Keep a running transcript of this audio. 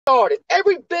started.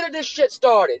 Every bit of this shit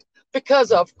started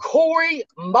because of Corey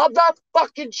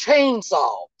motherfucking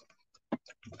Chainsaw.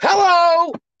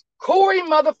 Hello, Corey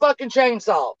motherfucking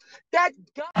Chainsaw. That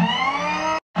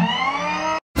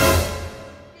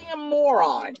goddamn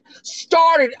moron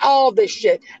started all this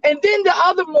shit. And then the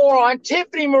other moron,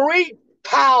 Tiffany Marie,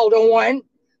 piled on.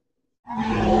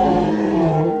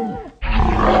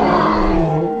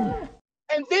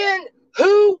 And then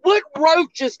what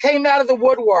roaches came out of the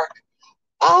woodwork?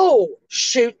 Oh,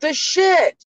 shoot the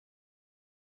shit.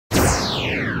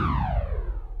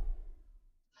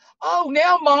 Oh,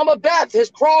 now Mama Beth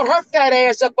has crawled her fat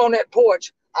ass up on that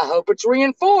porch. I hope it's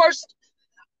reinforced.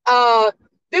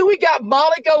 Then we got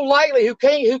Molly Golightly, who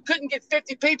couldn't get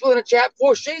 50 people in a chat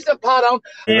before she's a pot on.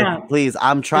 Yeah. Please,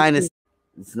 I'm trying to.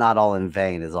 It's not all in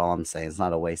vain, is all I'm saying. It's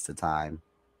not a waste of time.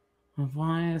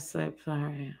 Why is it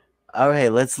sorry? Okay,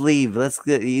 let's leave. Let's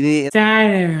get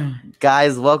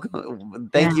guys. Welcome.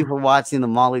 Thank you for watching the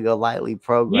Molly Golightly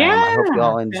program. Yeah, I hope you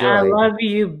all enjoy. I love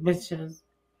you, bitches.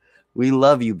 We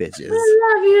love you, bitches.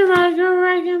 I love you like a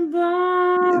wrecking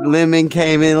ball. Lemon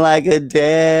came in like a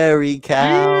dairy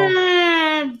cow.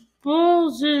 Yeah,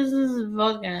 bullshit is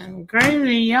fucking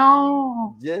crazy,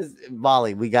 y'all. Just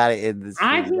Molly, we got it in this.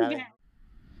 I can get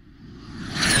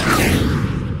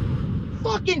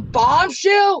fucking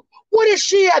bombshell. What does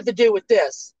she have to do with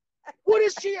this? What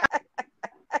does she have?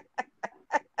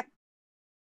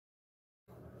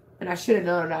 And I should have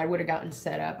known I would have gotten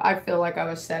set up. I feel like I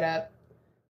was set up.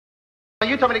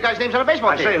 You tell me the guy's names on a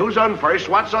baseball team. I say, who's on first,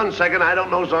 what's on second, I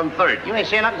don't know who's on third. You ain't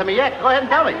saying nothing to me yet. Go ahead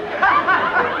and tell me.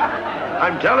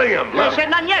 I'm telling him. You ain't said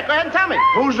nothing yet. Go ahead and tell me.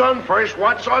 Who's on first,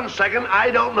 what's on second,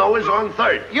 I don't know is on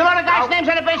third. You know the guy's names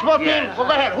on the baseball team? Yes. Well,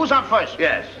 go ahead. Who's on first?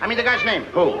 Yes. I mean the guy's name.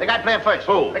 Who? The guy playing first.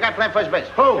 Who? The guy playing first base.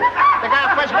 Who? The guy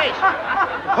on first base.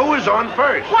 Who is on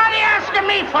first? What are you asking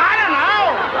me for? I don't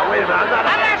know. Now, wait a minute,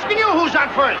 I'm asking you who's on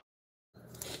first.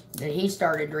 Then he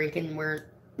started drinking where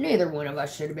neither one of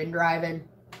us should have been driving.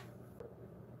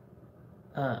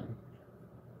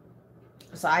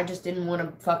 So I just didn't want to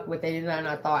fuck with it, and then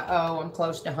I thought, oh, I'm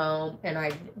close to home, and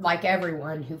I, like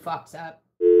everyone who fucks up,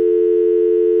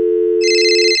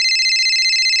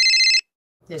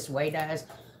 this way does,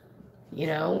 you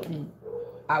know, and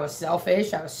I was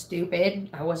selfish, I was stupid,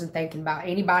 I wasn't thinking about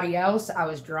anybody else, I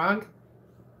was drunk,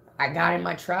 I got in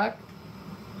my truck,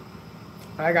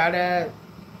 I got a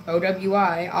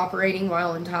OWI, operating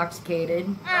while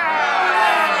intoxicated.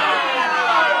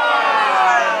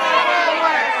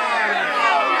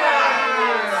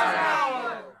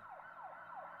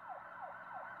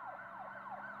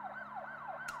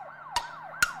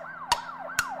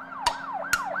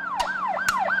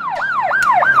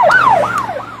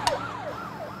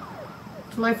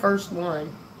 It's my first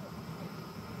one.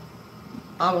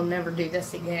 I will never do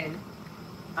this again.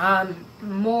 I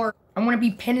want to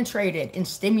be penetrated and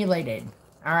stimulated.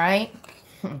 All right?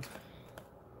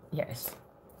 Yes.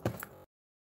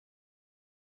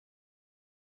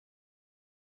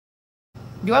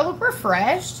 Do I look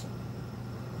refreshed?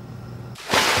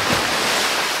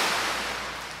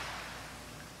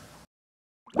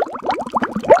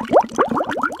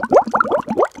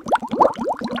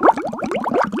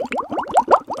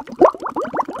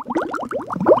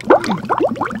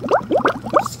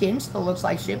 Skin still looks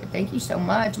like shit, but thank you so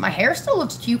much. My hair still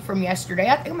looks cute from yesterday.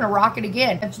 I think I'm gonna rock it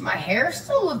again. My hair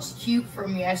still looks cute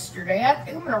from yesterday. I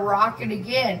think I'm gonna rock it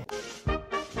again.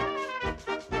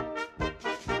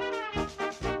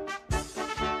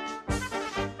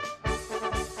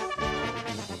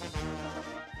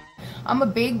 I'm a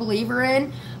big believer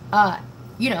in,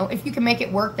 you know, if you can make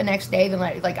it work the next day, then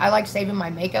I like saving my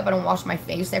makeup. I don't wash my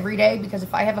face every day because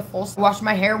if I have a full wash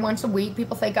my hair once a week,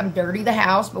 people think I'm dirty the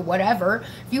house, but whatever.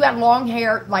 If you have long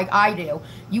hair like I do,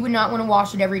 you would not want to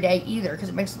wash it every day either because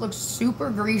it makes it look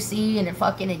super greasy and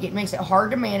it makes it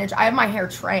hard to manage. I have my hair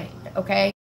trained,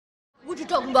 okay? What you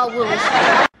talking about, Willis?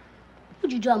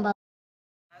 What you talking about?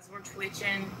 Eyes were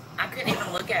twitching. I couldn't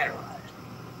even look at her.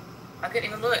 I couldn't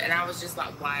even look, and I was just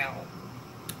like, wow.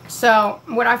 So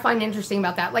what I find interesting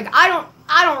about that, like I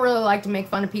don't really like to make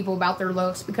fun of people about their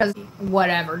looks because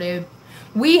whatever, dude.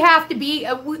 We have to be,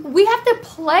 we have to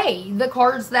play the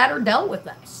cards that are dealt with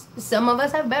us. Some of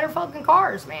us have better fucking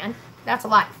cards, man. That's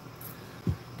life.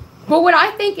 But what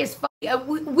I think is funny,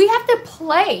 we have to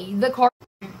play the cards.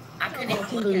 I couldn't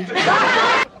even look at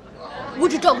her.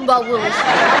 What you talking about, Willis?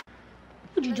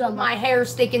 What you talking about? My hair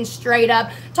sticking straight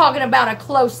up, talking about a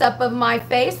close-up of my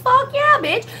face. Fuck yeah,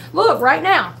 bitch. Look, right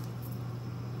now.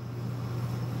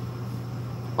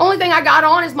 Only thing I got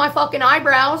on is my fucking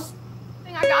eyebrows.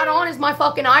 Only thing I got on is my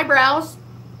fucking eyebrows.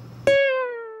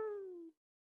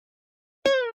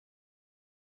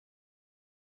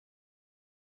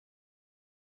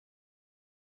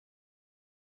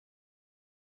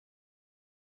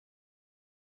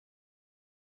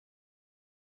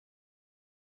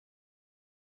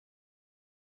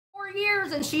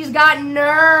 years, and she's got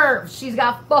nerve. She's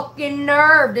got fucking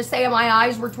nerve to say my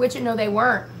eyes were twitching. No, they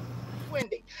weren't.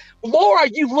 Wendy. Laura,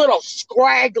 you little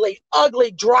scraggly,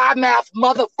 ugly, dry mouth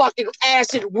motherfucking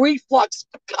acid reflux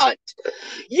cunt.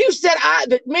 You said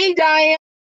that me, Diane.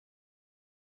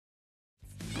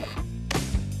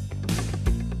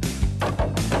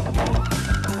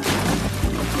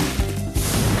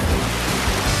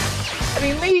 I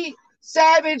mean, me,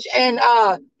 Savage, and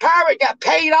Pirate got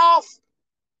paid off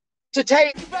to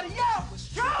take. You better yell,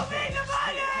 show me the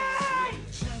money!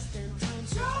 Show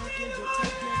me the money!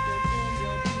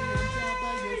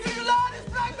 You loudest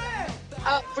black man!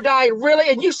 For dying,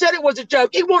 really? And you said it was a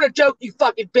joke. It wasn't a joke, you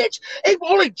fucking bitch. The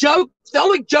only joke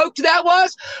to that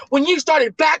was when you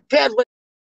started backpedaling.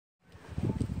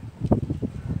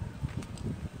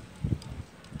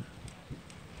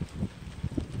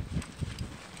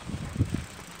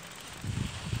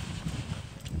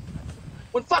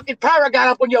 When fucking Pyra got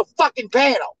up on your fucking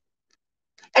panel.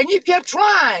 And you kept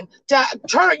trying to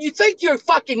turn it. You think you're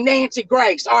fucking Nancy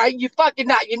Grace, all right? You fucking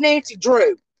not. You're Nancy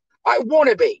Drew. I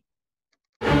wannabe.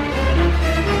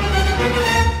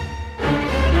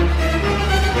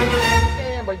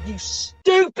 You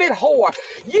stupid whore.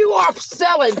 You are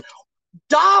selling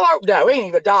ain't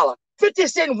even $1,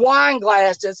 50-cent wine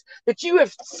glasses that you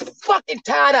have fucking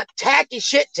tied up tacky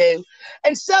shit to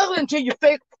and selling them to you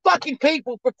fucking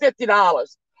people for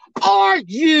 $50. Are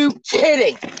you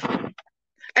kidding?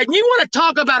 And you want to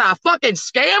talk about a fucking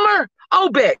scammer? Oh,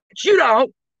 bitch, you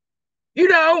don't. You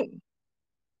don't.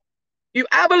 You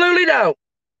absolutely don't.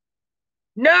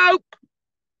 Nope.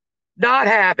 Not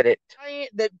having it.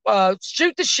 That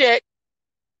shoot the shit.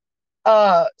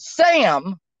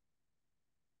 Sam.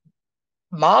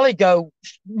 Molly, go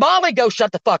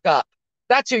shut the fuck up.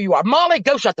 That's who you are. Molly,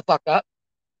 go shut the fuck up.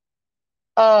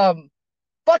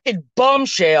 Fucking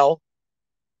bumshell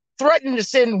threatening to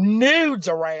send nudes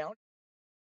around.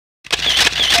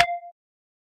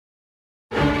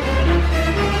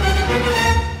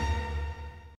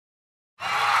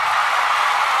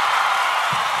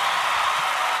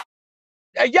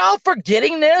 Are y'all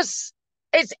forgetting this?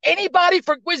 Was everybody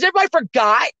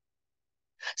forgot?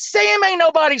 Sam ain't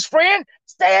nobody's friend.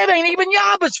 Sam ain't even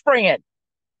Yaba's friend.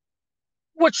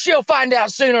 Which she'll find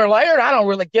out sooner or later, and I don't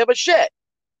really give a shit.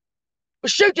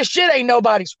 But shoot the shit ain't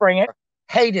nobody's friend.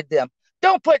 Hated them.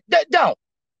 Don't.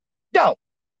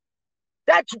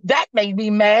 That made me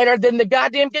madder than the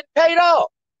goddamn getting paid off.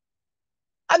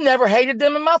 I've never hated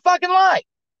them in my fucking life.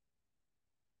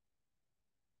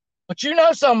 But you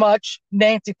know so much,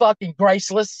 Nancy fucking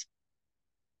Graceless.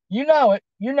 You know it.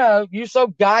 You know, you're so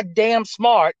goddamn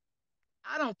smart.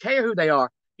 I don't care who they are.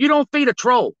 You don't feed a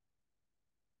troll.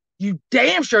 You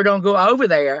damn sure don't go over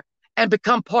there and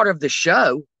become part of the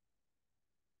show.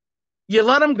 You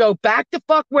let them go back to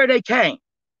fuck where they came.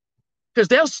 Because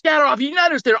they'll scatter off. You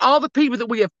notice they're all the people that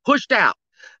we have pushed out.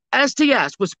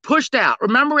 STS was pushed out.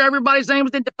 Remember everybody's name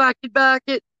was in the fucking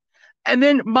bucket? And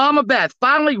then Mama Beth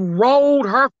finally rolled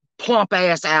her plump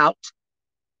ass out.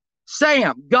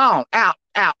 Sam, gone. Out.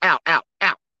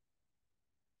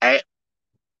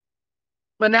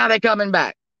 But now they're coming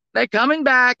back. They're coming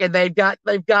back, and they've got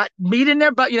meat in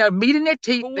their butt, meat in their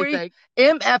teeth.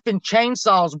 MF and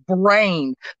Chainsaw's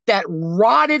brain, that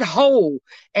rotted hole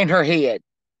in her head.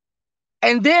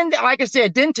 And then, like I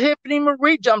said, then Tiffany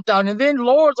Marie jumped on, and then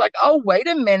Laura's like, oh, wait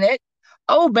a minute.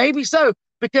 Oh, maybe so.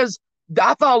 Because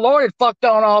I thought Laura had fucked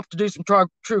on off to do some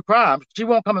true crime. She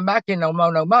won't coming back in no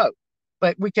mo.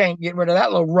 But we can't get rid of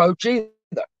that little roach either.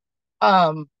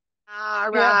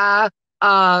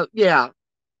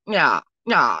 Yeah.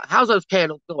 How's those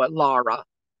candles going, Laura?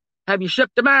 Have you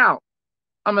shipped them out?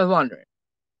 I'm just wondering.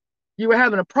 You were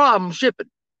having a problem shipping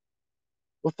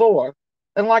before.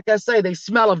 And like I say, they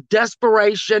smell of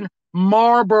desperation,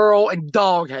 Marlboro, and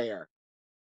dog hair.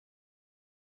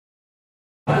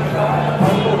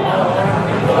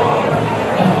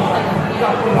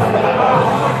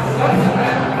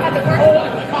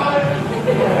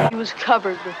 He was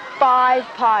covered with 5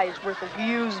 pies worth of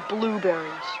used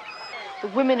blueberries. The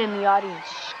women in the audience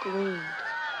screamed.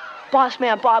 Boss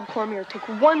man Bob Cormier took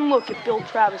one look at Bill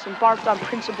Travis and barfed on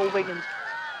Principal Wiggins.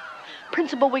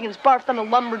 Principal Wiggins barfed on a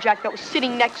lumberjack that was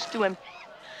sitting next to him.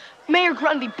 Mayor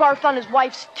Grundy barfed on his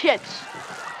wife's tits.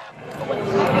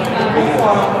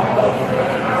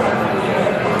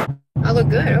 I look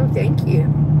good. Oh, thank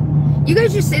you. You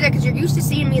guys just say that because you're used to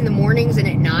seeing me in the mornings and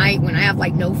at night when I have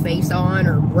like no face on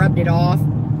or rubbed it off.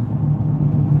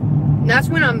 And that's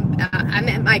when I'm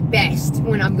at my best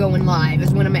when I'm going live,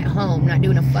 is when I'm at home, not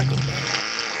doing a fucking thing.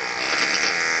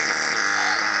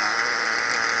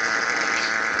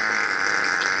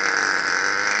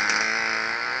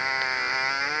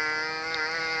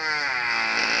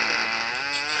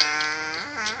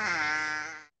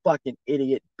 fucking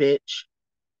idiot bitch.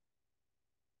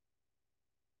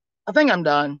 I think I'm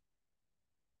done.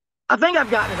 I think I've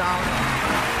gotten it all.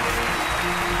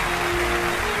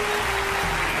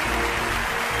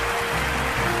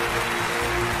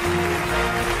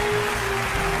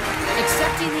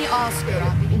 Accepting the Oscar.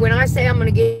 When I say I'm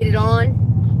gonna get it on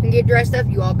and get dressed up,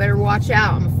 you all better watch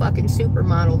out. I'm a fucking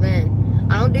supermodel then.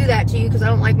 I don't do that to you because I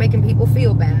don't like making people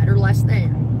feel bad or less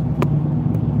than.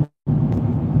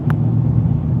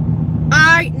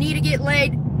 I need to get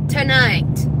laid tonight.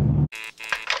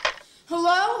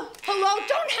 Hello? Hello?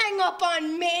 Don't hang up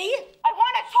on me. I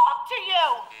want to talk to you.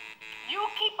 You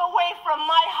keep away from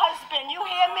my husband. You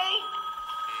hear me?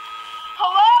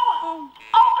 Hello?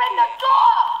 Open the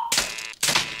door.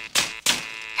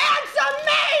 Answer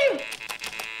me!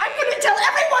 I'm gonna tell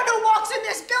everyone who walks in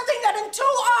this building that in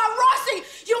 2R Rossi,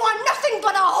 you are nothing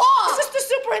but a whore! Is this the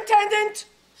superintendent?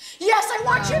 Yes, I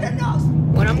want you to know.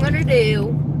 What I'm gonna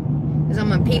do is I'm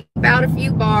gonna peep out a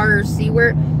few bars, see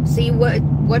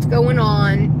what's going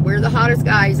on, where the hottest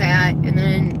guy's at, and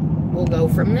then we'll go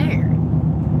from there.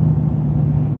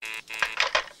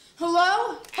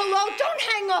 Hello? Hello? Don't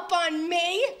hang up on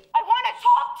me. I want to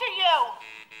talk to you.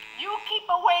 You keep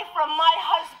away from my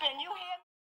husband. You hear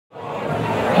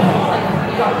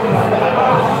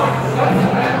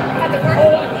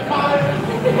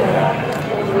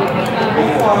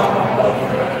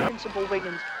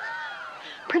me?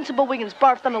 Principal Wiggins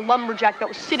barfed on a lumberjack that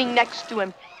was sitting next to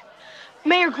him.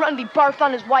 Mayor Grundy barfed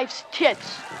on his wife's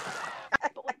tits.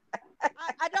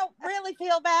 I don't really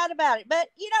feel bad about it, but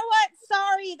you know what?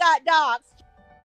 Sorry you got doxxed.